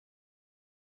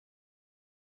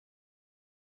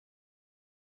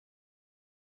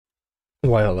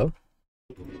Why, hello.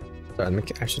 Sorry, let me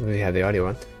actually have the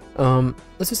audio on.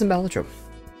 Let's do some Balatro.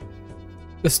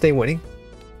 Let's stay winning.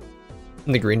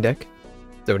 In the green deck,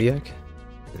 Zodiac,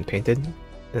 and painted, and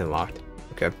then locked.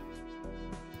 Okay.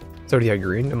 Zodiac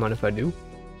green, don't mind if I do.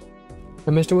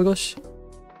 And Mr. Wiggles,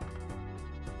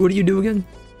 what do you do again?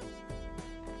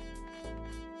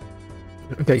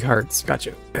 Big hearts,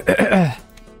 gotcha.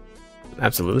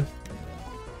 Absolutely.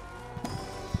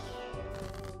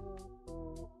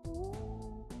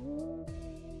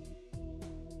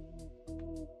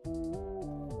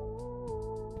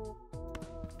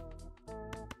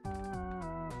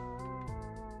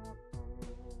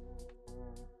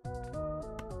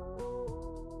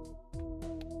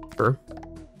 Sure.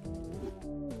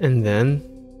 And then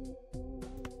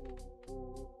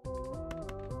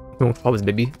oh, clubs,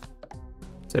 baby.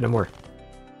 Say no more.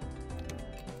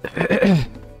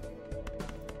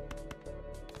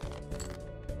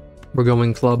 We're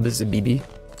going clubs, BB.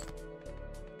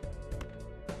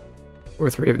 Or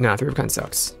three of nah, three of kind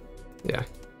sucks. Yeah.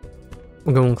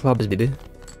 We're going clubs, baby.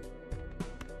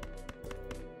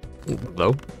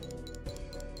 Low.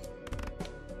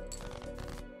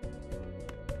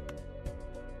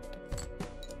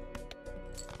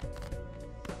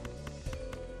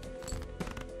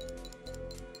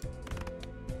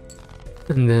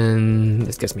 And then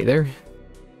this gets me there.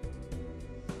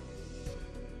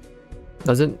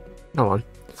 Does it? Hold on.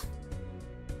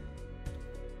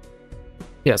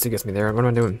 Yes, it gets me there. What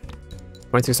am I doing?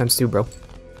 26 times 2, bro.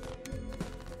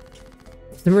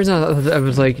 The reason I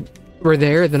was like, we're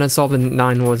there, then I saw the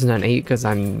 9 wasn't an 8 because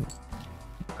I'm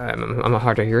a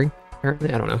hard of hearing,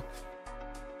 apparently. I don't know.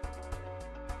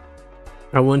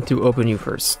 I want to open you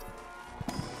first.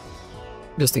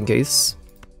 Just in case.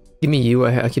 Give me you.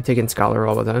 I keep taking Scholar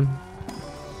all the time.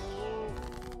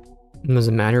 It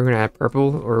doesn't matter. We're gonna add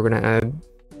purple, or we're gonna add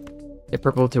a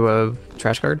purple to a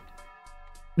trash card,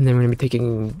 and then we're gonna be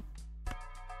taking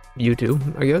you too,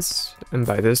 I guess, and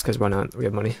buy this because why not? We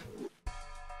have money.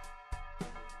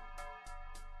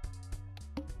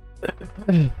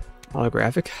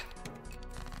 Holographic.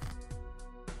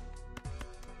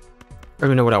 I don't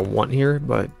even know what I want here,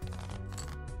 but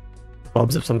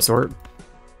clubs of some sort.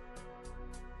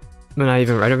 I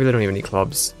really don't even need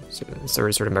clubs. So it's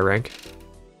sort of my rank.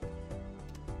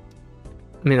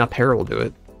 I mean, a pair will do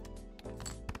it.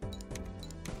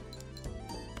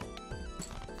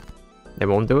 They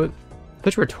won't do it? I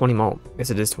thought you were 20 mult. I guess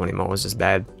it is 20 mult, it's just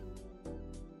bad.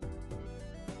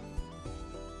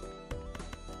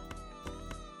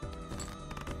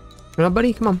 Come on,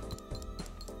 buddy, come on.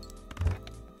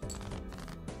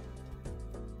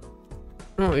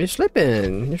 Oh, you're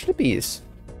slipping. You're slippies.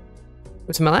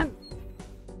 What's in my lap?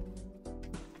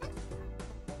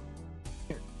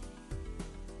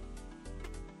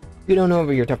 You don't know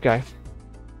over your tough guy.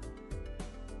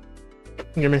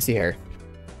 Your messy hair.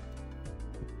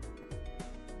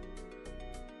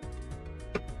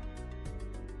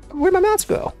 Where'd my mouse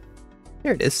go?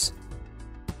 There it is.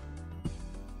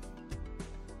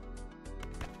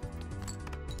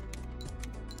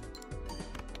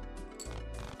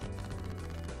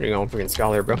 You're going freaking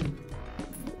Scholar, bro.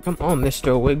 Come on,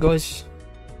 Mr. Wiggles.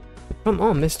 Come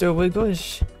on, Mr.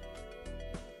 Wiggles.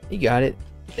 You got it.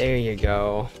 There you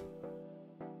go.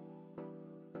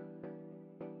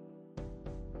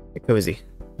 Cozy.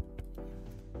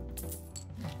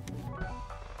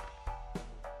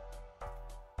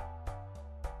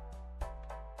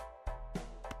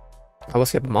 I will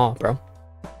skip them all, bro.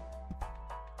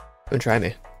 Don't try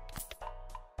me.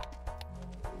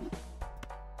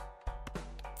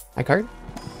 High card?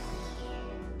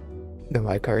 No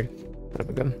high card. What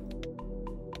a gun.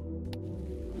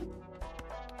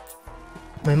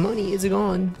 My money is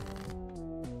gone.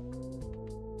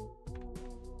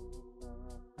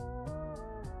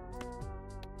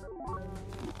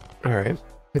 Alright.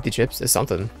 50 chips is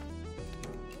something.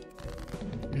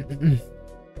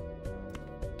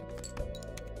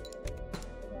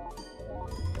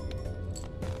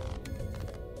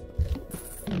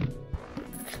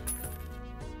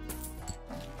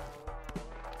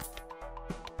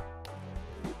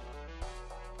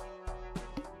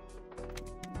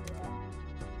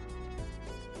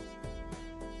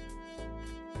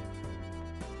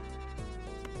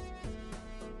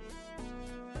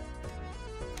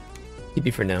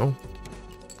 TP for now.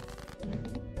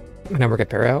 Can I work a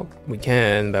pair out? We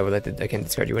can, but I would like to, I can't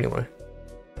discard you anyway.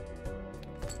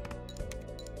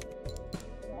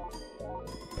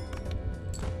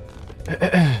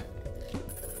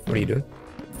 What are you doing?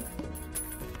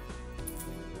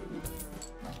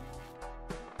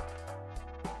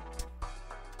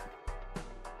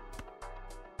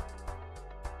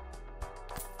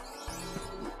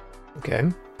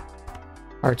 Okay.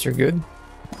 Hearts are good.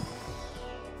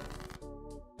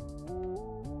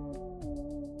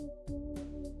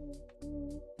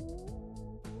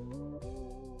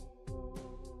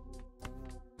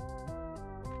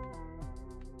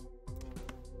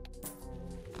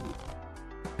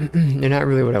 They're not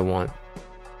really what I want.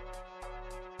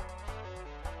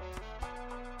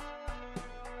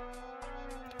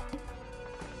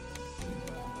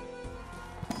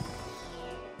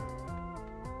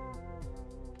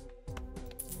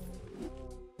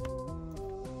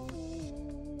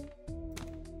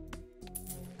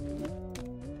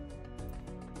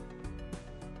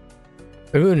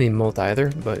 I don't really need malt either,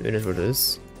 but it is what it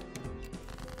is.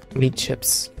 We need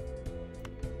chips.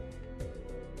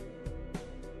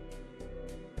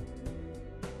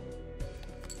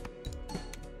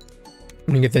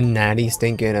 I'm gonna get the natty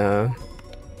stinking,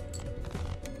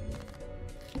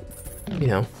 you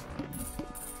know,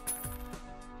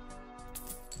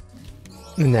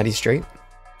 the natty straight.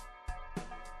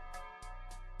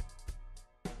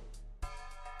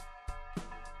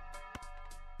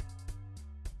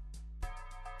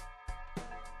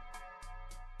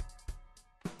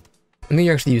 I think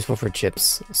you're actually useful for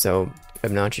chips, so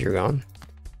if not, you're gone.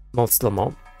 Malt's still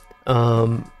malt.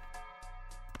 I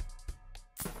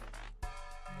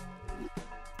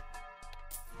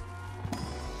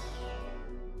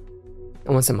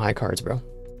want some high cards, bro.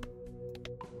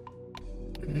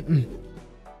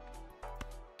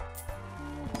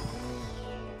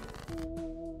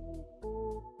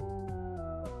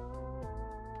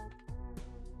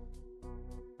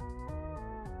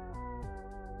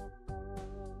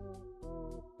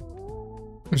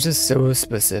 It's just so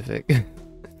specific.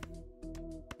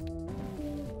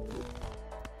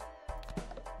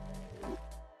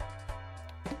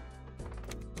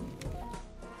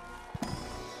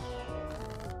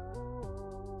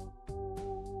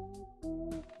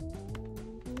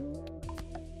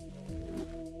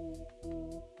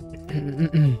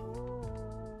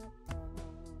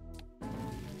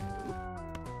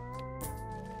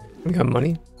 We got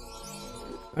money.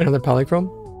 Another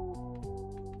polychrome.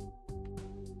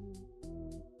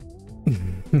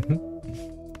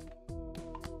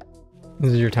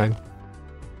 This is your time.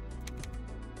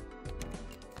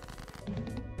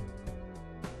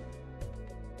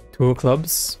 Tool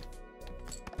clubs.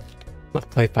 Let's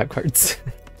play 5 cards.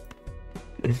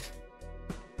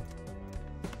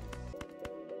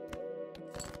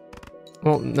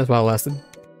 Well, that's while it lasted.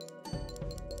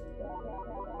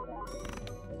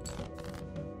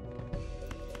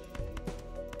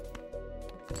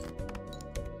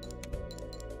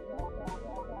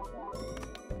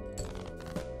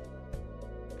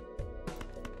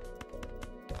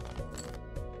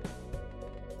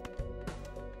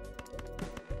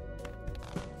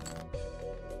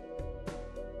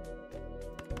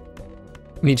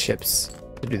 Need chips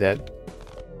to do that.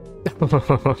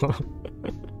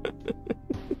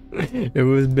 It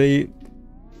was bait.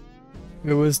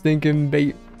 It was thinking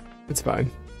bait. It's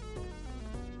fine.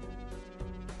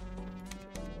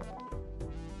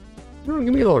 Oh,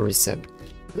 give me a little reset.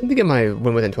 Let me get my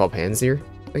win within 12 hands here,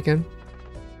 if I can.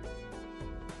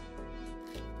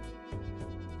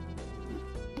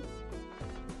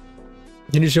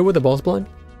 Can you show with the ball's blind?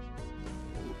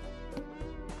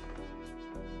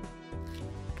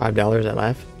 $5, I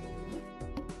laugh.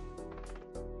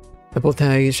 Double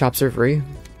tag shops are free.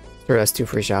 Sure, that's 2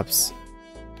 free shops.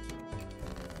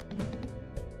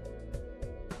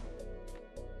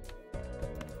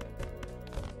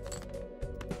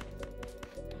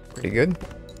 Pretty good.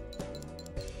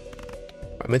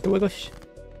 I meant the English.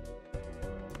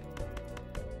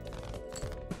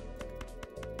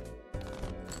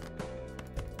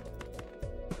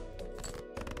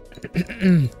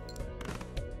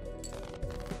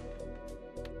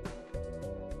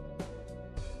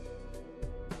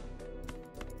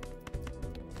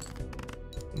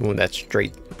 Oh, that's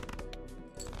straight.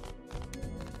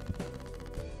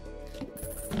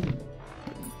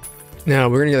 Now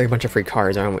we're gonna get like a bunch of free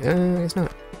cards, aren't we? It's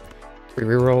not. Free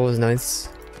reroll is nice,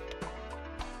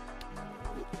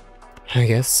 I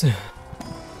guess.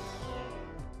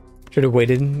 Should have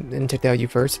waited and checked out you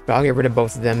first, but I'll get rid of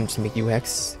both of them to make you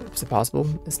hex. Is it possible?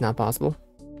 It's not possible.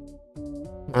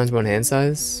 Mine's one hand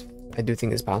size. I do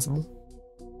think it's possible.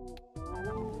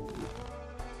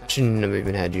 I shouldn't have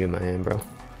even had you in my hand, bro.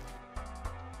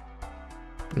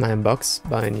 $9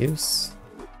 buying use.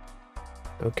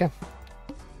 Okay.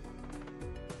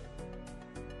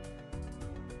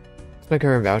 What's my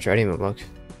current voucher? I didn't even look.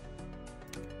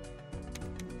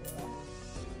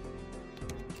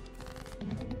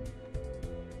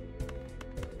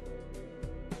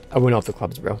 I went off the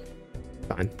clubs, bro.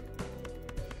 Fine.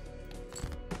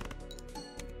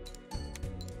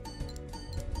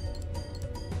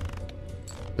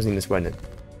 Wasn't even sweating it.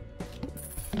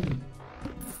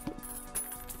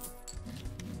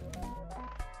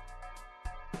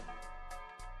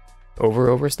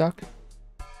 Overstock?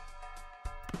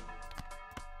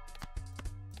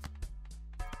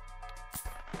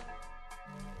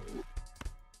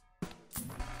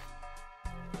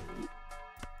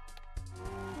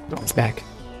 Oh, it's back.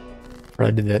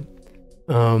 I did that.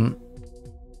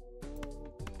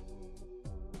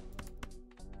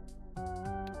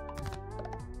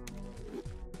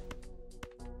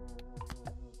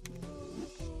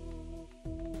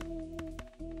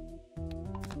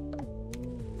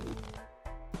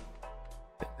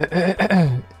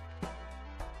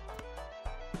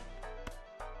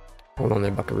 Hold on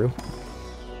there, buckaroo.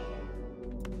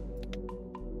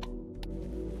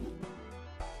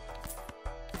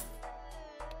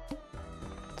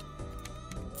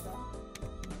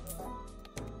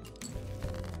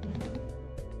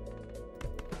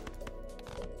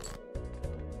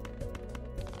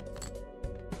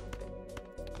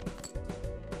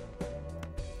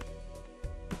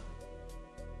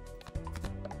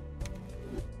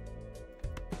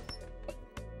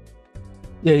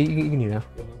 Yeah, you can eat now.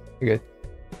 You're good.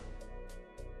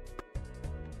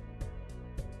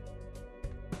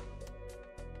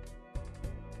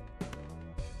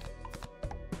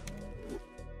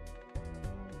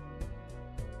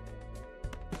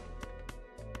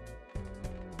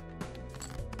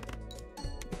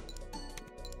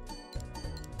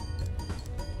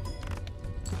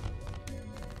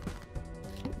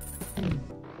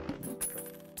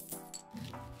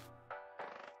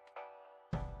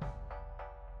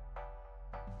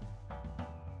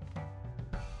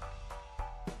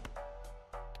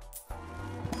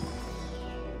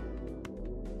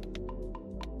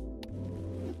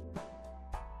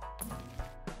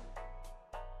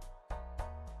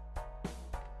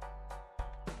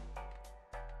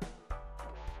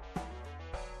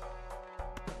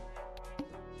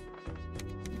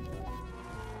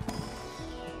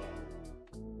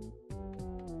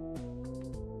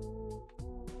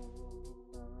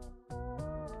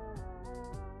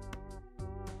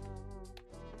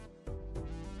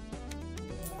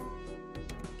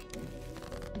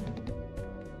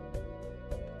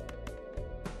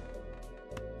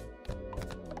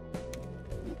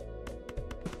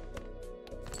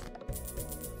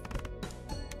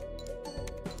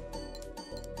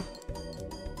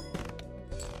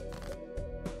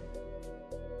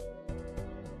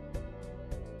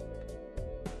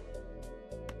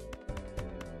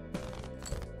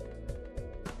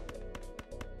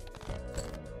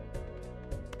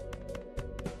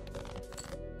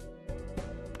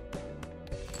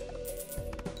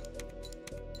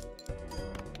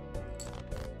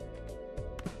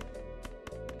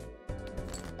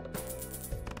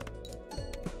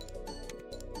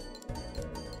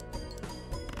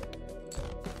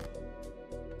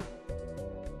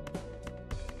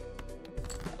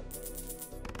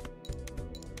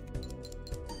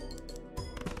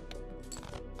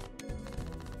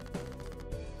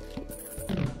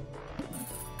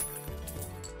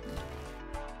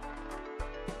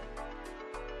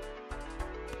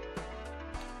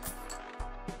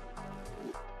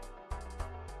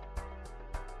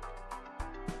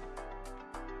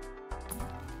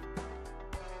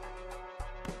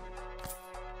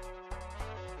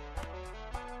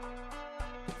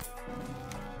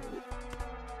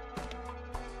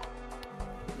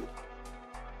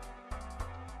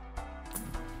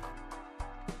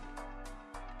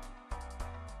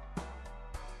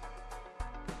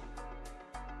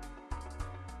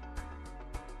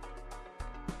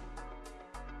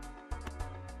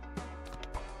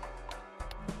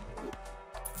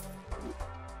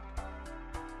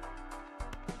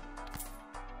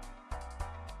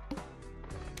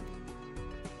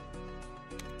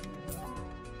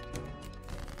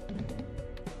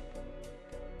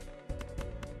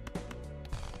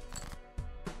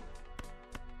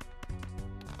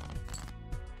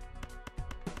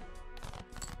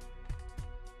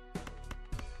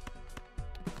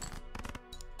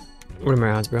 What are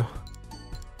my odds, bro?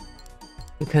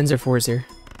 The 10s or 4s here.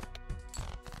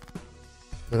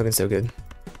 Not looking so good.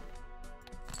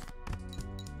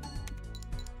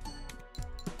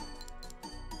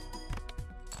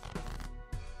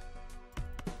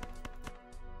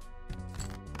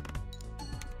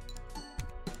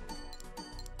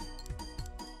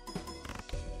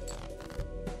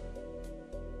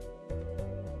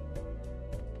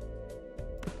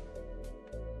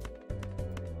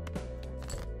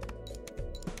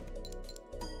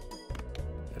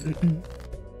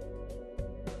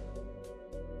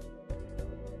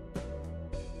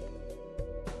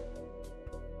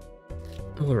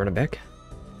 We'll run it back.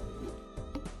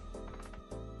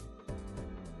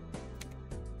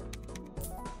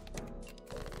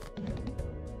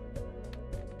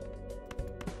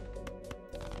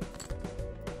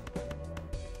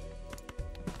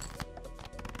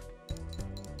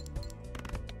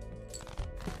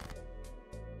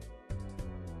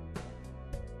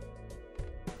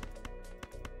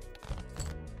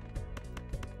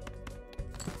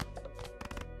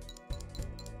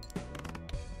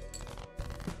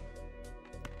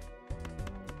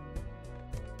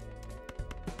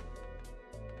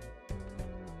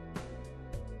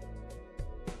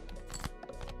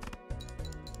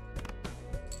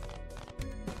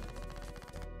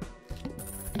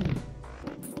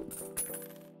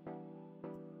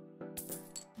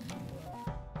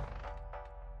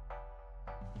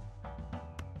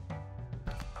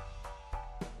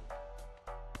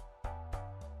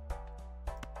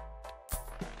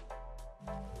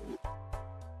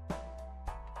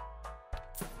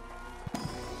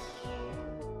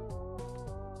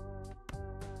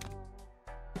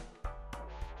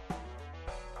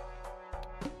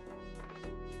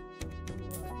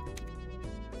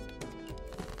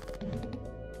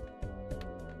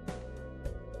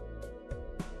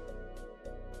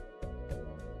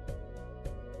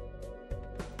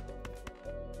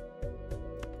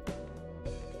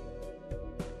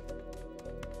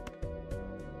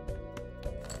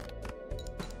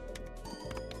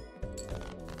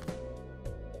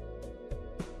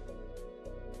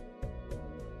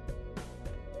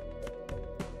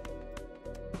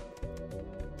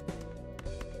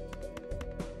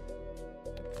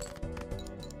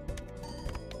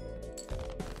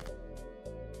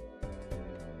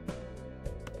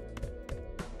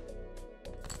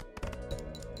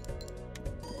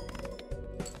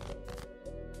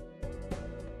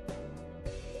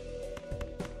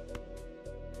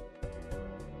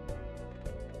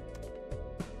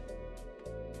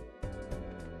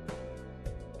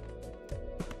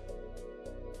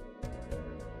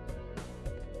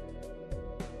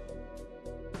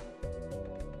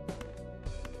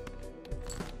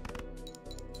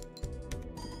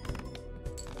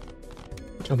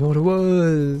 I don't know what it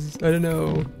was. I don't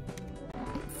know.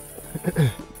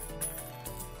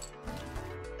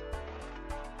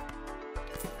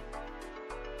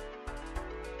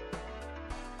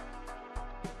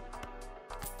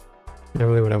 Not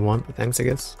really what I want, but thanks, I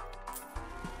guess.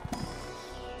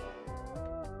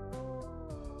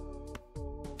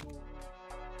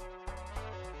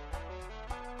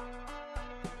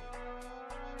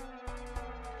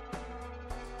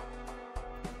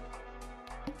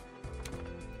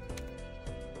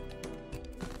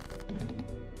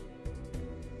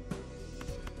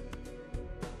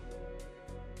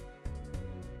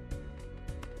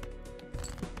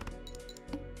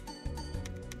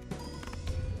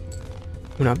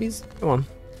 Unabis? Come on.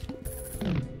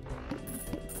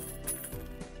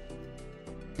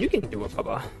 You can do it,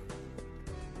 Papa.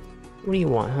 What do you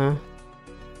want, huh?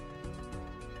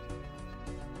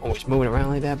 Always moving around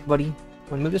like that, buddy. Want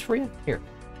to move this for you? Here.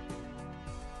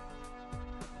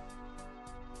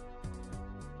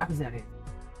 How's that in?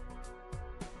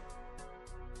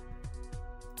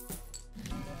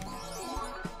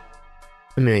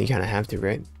 I mean, you kind of have to,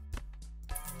 right?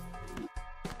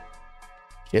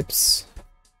 Chips.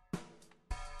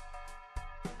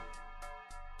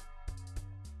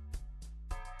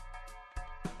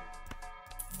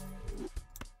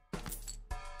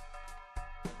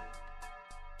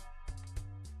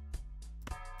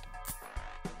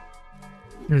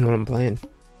 I don't know what I'm playing.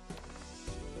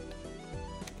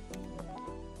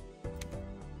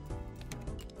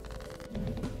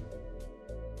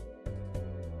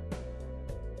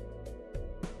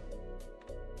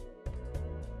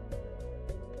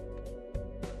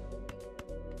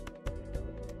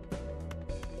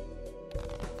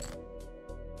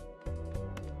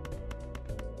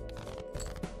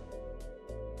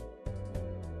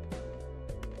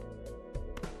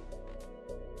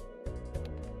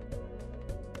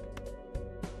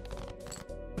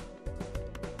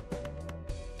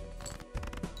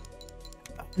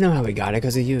 I know how we got it,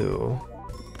 because of you.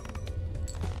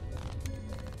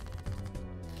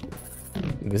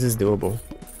 This is doable.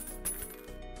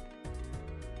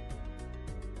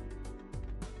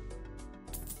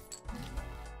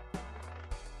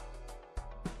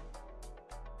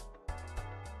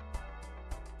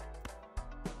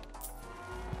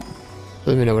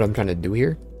 Don't even know what I'm trying to do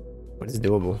here, but it's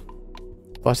doable.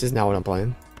 Plus, is not what I'm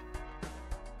playing.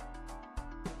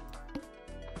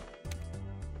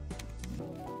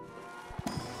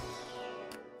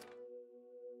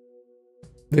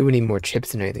 Maybe we need more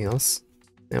chips than anything else.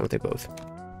 Yeah, we'll take both.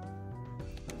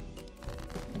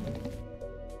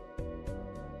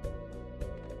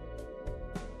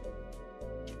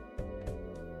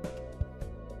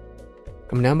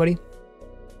 Coming down, buddy.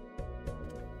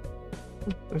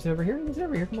 There's it over here. There's it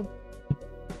over here. Come on.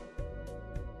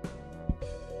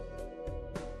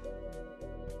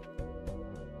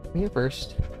 Here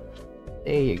first.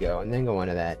 There you go, and then go on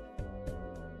to that.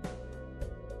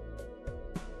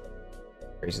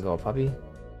 Crazy little puppy.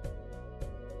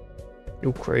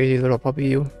 You crazy little puppy,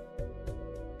 you.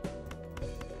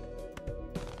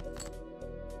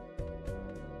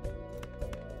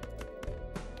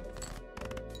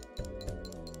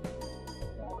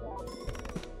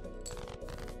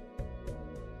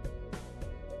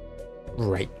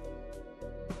 Right.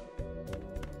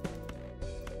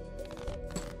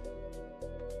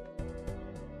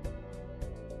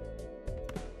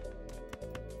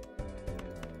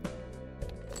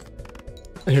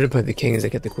 I should have played the kings that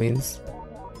get the queens.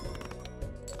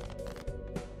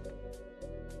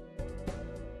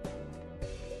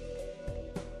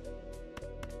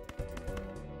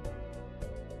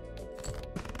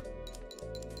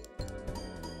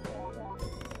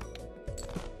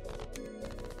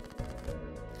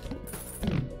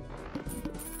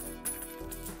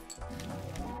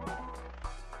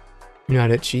 You're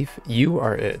not it, Chief. You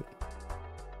are it.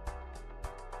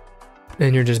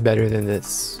 And you're just better than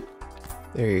this.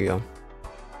 There you go.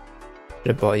 Should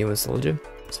have bought you and sold you.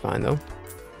 It's fine though.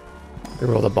 We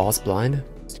roll the boss blind.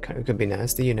 It kind of could be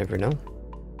nasty, you never know.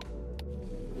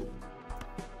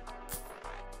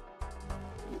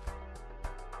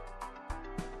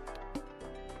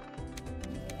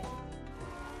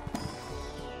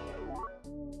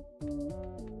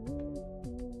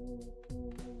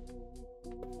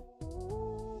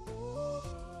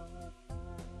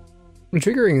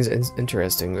 Triggering is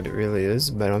interesting, but it really is,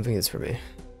 but I don't think it's for me.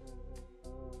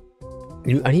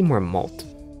 I need more malt.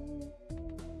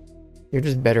 You're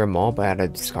just better at malt, but I had to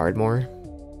discard more.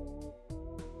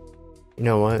 You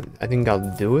know what? I think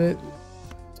I'll do it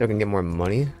so I can get more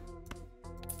money.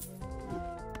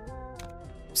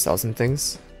 Sell some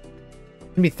things.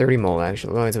 It'd be 30 malt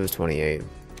actually. Well, it was 28.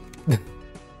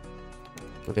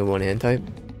 With a one hand type.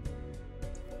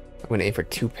 I'm gonna aim for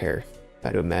 2 pair. I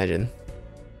had to imagine.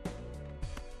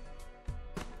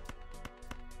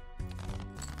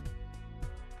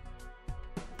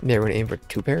 Yeah, we're gonna aim for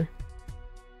 2 pair.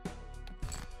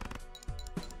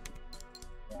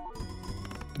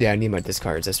 Yeah, I need my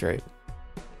discards, that's right.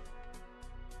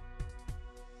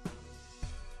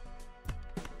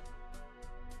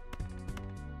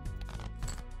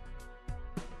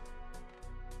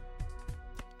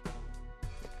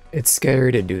 It's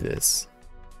scary to do this.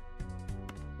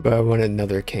 But I want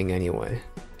another king anyway.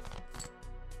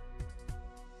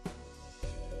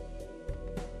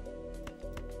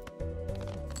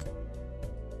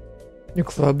 Your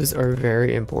clubs are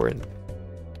very important.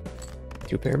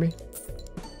 2 pair me?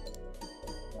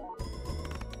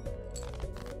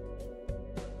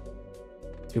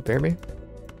 Two pair me?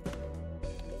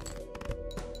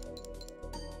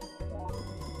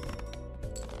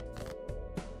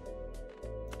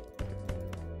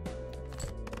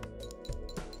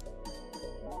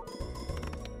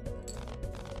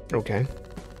 Okay.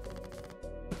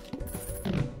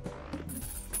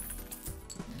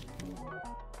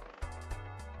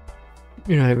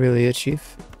 You're not really a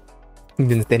chief.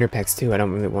 Even the standard packs too. I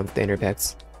don't really want standard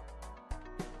packs.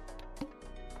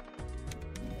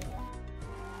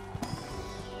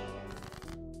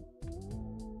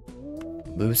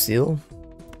 Blue seal.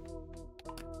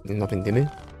 Nothing to me.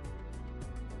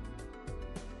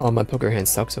 All my poker hands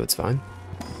suck, so it's fine.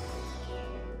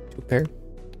 2 pair.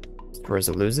 First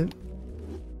to lose it.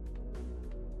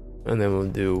 And then we'll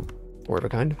do 4 of a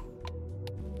kind.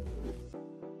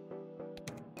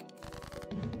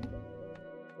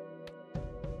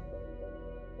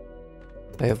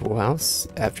 I have full house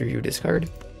after you discard.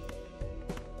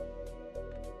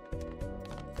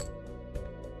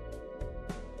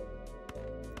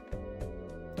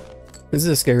 This is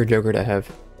a scary joker to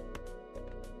have.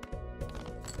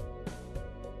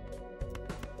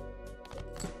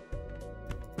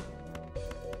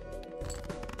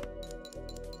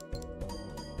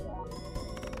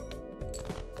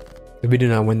 We do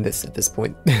not win this at this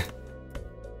point.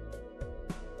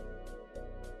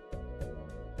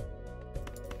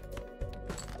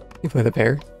 You play the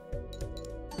pair.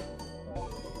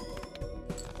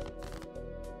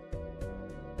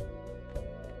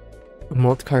 A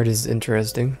malt card is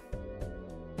interesting.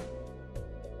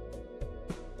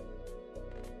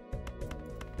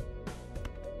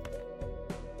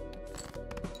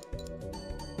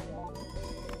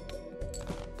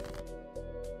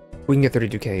 We can get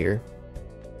 32k here.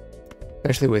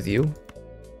 Especially with you.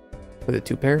 With a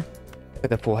 2 pair.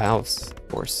 With a full house, of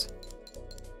course.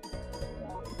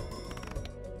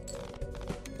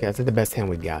 Yeah, that's like the best hand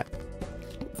we got.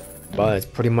 But it's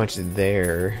pretty much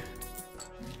there.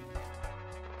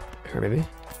 Or maybe?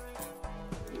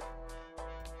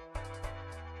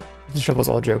 Just shuffles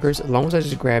all jokers. As long as I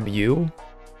just grab you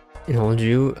and hold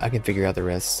you, I can figure out the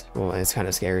rest. Well, it's kind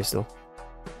of scary still.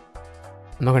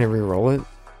 I'm not going to re-roll it.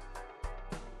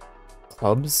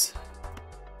 Clubs.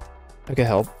 I could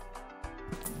help.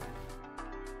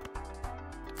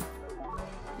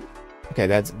 Okay,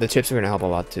 that's the chips are going to help a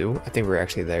lot too. I think we're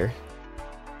actually there.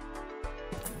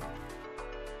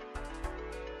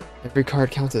 Every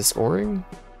card counts as scoring?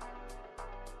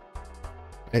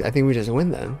 I think we just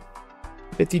win then.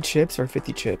 50 chips or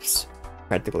 50 chips,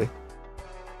 practically.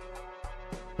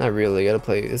 Not really, gotta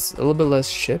play. It's a little bit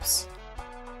less chips,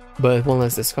 but one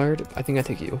less discard. I think I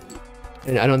take you.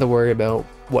 And I don't have to worry about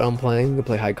what I'm playing. To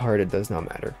play high card, it does not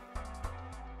matter.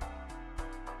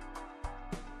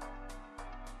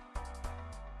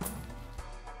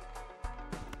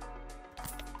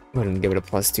 Go ahead and give it a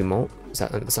 +2 mult.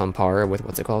 It's on par with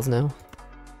what's it called now.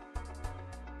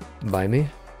 Buy me.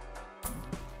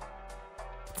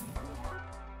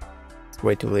 It's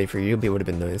way too late for you, but it would have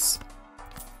been nice.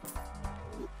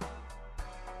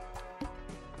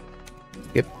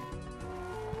 Yep.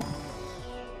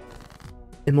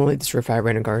 Emulate this for 5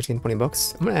 random cards, gain 20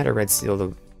 bucks. I'm gonna add a red seal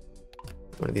to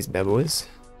one of these bad boys.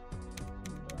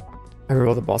 I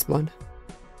reroll the boss blind.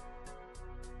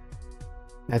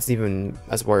 That's even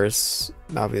as worse,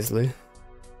 obviously.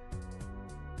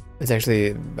 It's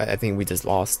actually, I think we just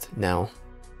lost now.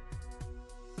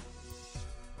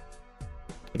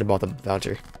 Should have bought the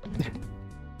voucher.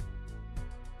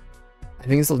 I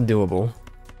think it's still doable.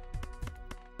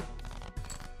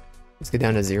 Let's get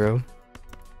down to 0.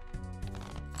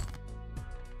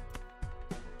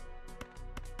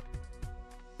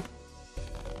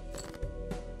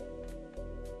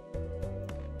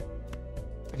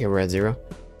 Okay, we're at 0.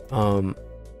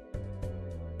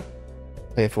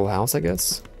 Play a full house, I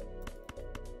guess.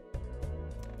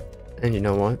 And you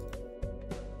know what?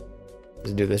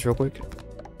 Just do this real quick.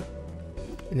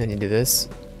 And then you do this.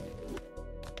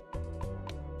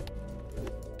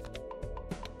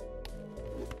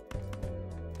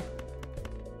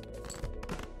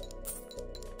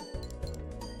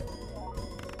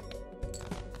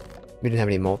 We didn't have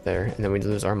any malt there, and then we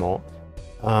lose our malt.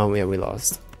 Yeah, we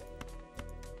lost.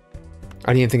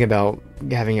 I didn't even think about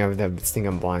having this thing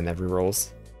on blind that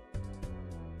rerolls.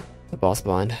 The boss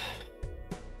blind.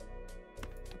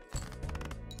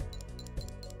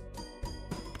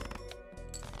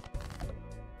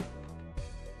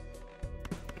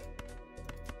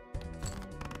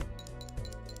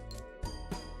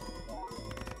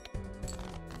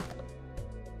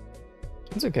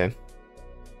 It's okay. It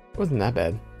wasn't that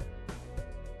bad.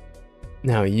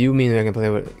 Now you mean I can play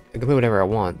whatever I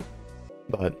want,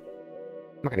 but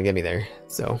I'm not gonna get me there,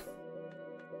 so.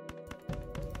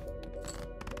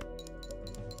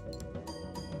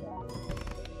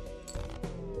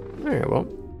 Alright, well,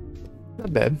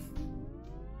 not bad. And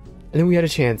then we had a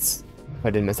chance if I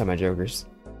didn't mess up my jokers.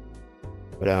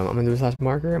 But I'm gonna do this last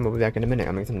marker, and we'll be back in a minute. I'm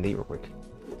gonna make something to eat real quick.